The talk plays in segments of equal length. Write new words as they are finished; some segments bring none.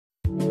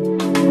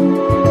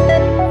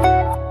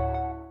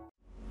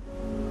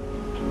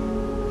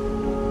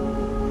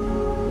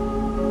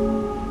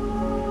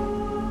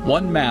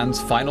one man's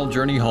final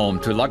journey home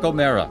to La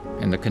Gomera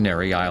in the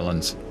Canary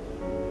Islands.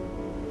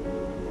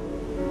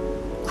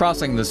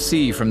 Crossing the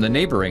sea from the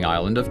neighboring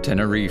island of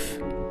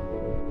Tenerife.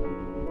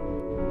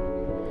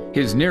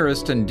 His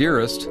nearest and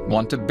dearest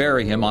want to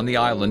bury him on the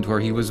island where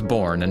he was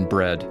born and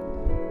bred.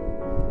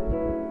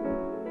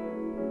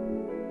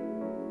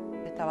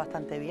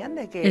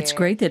 It's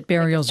great that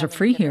burials are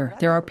free here.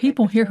 There are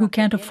people here who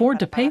can't afford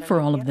to pay for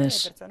all of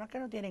this.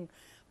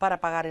 I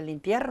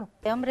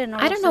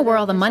don't know where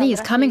all the money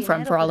is coming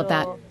from for all of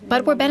that,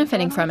 but we're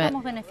benefiting from it.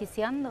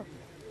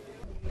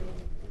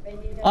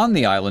 On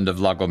the island of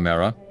La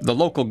Gomera, the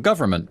local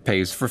government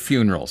pays for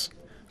funerals,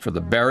 for the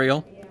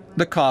burial,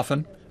 the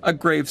coffin, a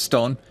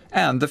gravestone,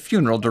 and the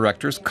funeral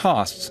director's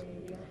costs,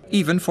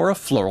 even for a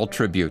floral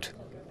tribute.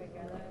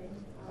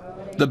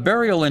 The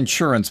burial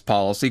insurance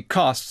policy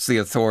costs the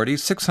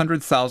authorities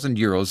 600,000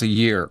 euros a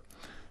year.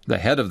 The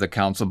head of the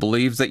council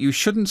believes that you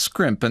shouldn't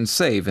scrimp and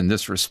save in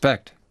this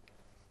respect.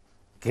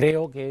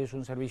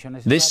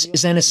 This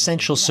is an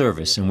essential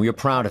service, and we are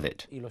proud of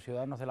it.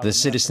 The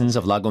citizens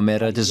of La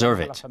Gomera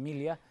deserve it.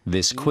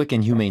 This quick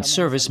and humane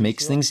service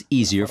makes things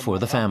easier for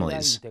the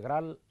families.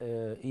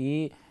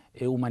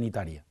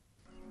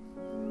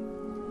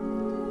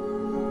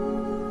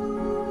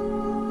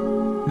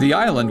 The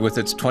island, with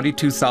its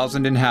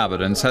 22,000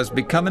 inhabitants, has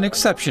become an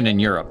exception in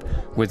Europe,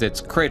 with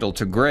its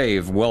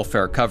cradle-to-grave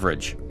welfare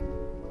coverage.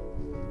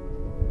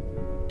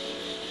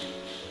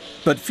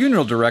 But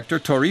funeral director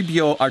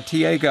Toribio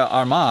Artiega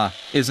Arma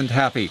isn't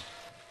happy.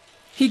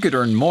 He could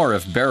earn more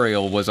if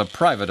burial was a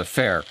private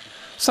affair.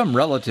 Some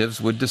relatives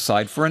would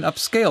decide for an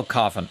upscale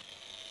coffin.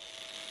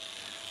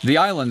 The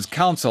island's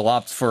council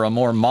opts for a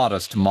more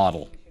modest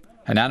model,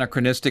 an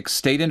anachronistic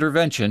state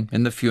intervention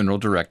in the funeral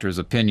director's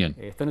opinion.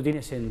 It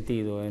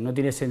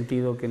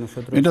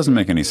doesn't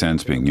make any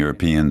sense being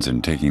Europeans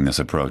and taking this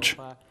approach.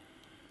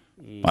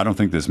 I don't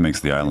think this makes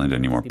the island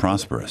any more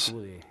prosperous.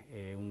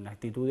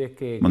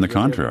 On the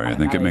contrary, I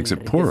think it makes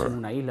it poorer.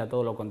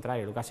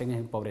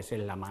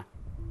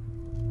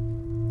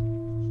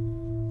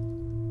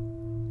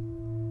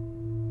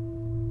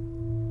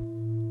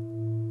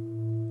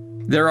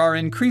 There are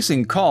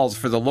increasing calls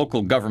for the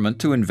local government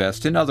to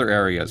invest in other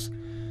areas.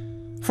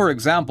 For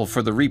example,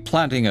 for the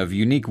replanting of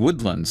unique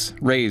woodlands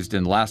raised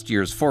in last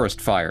year's forest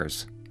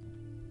fires.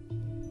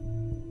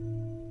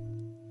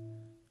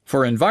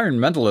 For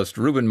environmentalist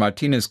Ruben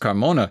Martinez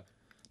Carmona,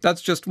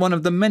 that's just one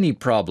of the many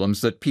problems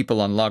that people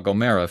on La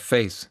Gomera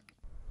face.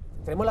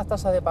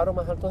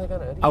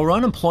 Our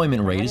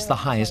unemployment rate is the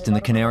highest in the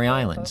Canary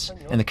Islands,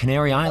 and the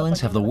Canary Islands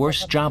have the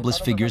worst jobless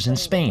figures in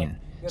Spain.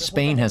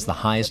 Spain has the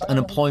highest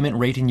unemployment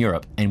rate in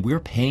Europe, and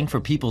we're paying for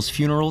people's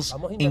funerals?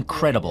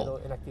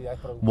 Incredible.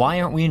 Why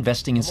aren't we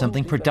investing in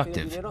something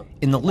productive,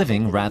 in the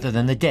living rather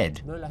than the dead?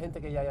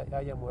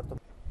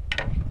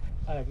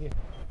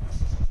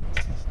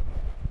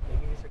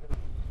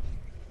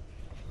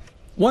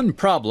 One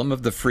problem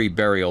of the free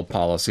burial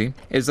policy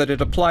is that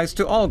it applies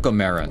to all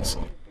Gomerans,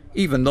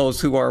 even those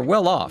who are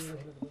well off.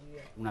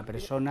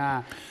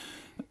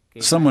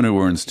 Someone who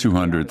earns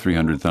 200,000,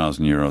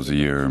 300,000 euros a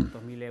year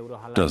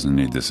doesn't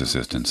need this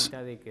assistance.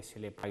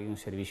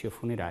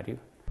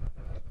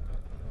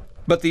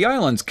 But the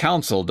island's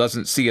council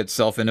doesn't see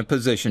itself in a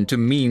position to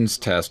means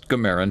test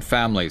Gomeran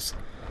families.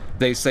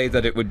 They say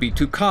that it would be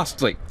too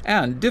costly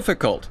and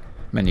difficult.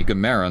 Many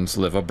Gomerans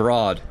live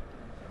abroad.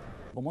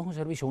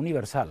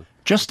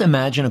 Just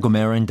imagine a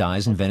Gomeran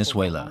dies in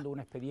Venezuela.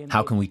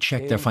 How can we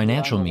check their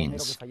financial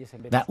means?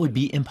 That would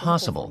be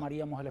impossible.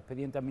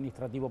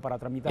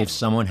 If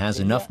someone has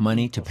enough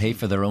money to pay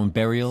for their own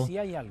burial,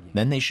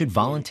 then they should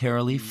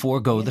voluntarily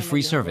forego the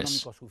free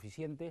service.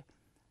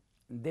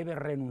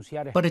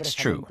 But it's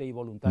true,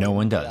 no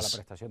one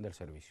does.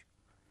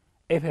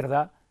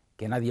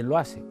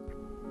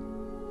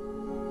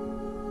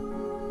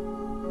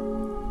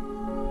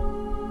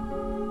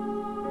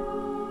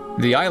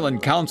 The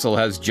Island Council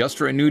has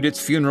just renewed its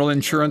funeral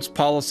insurance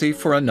policy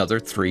for another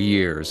 3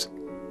 years.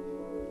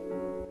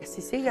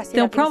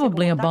 They'll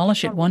probably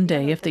abolish it one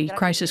day if the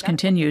crisis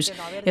continues.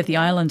 If the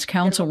island's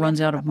council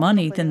runs out of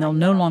money, then they'll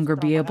no longer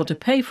be able to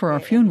pay for our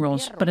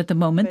funerals, but at the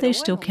moment they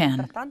still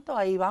can.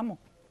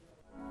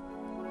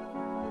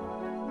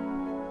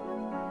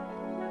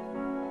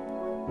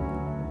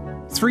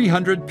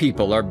 300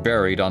 people are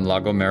buried on La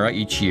Gomera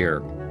each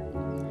year.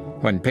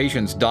 When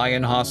patients die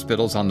in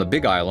hospitals on the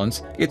Big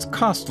Islands, it's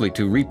costly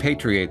to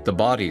repatriate the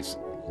bodies.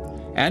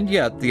 And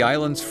yet, the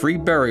island's free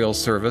burial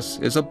service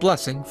is a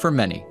blessing for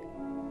many.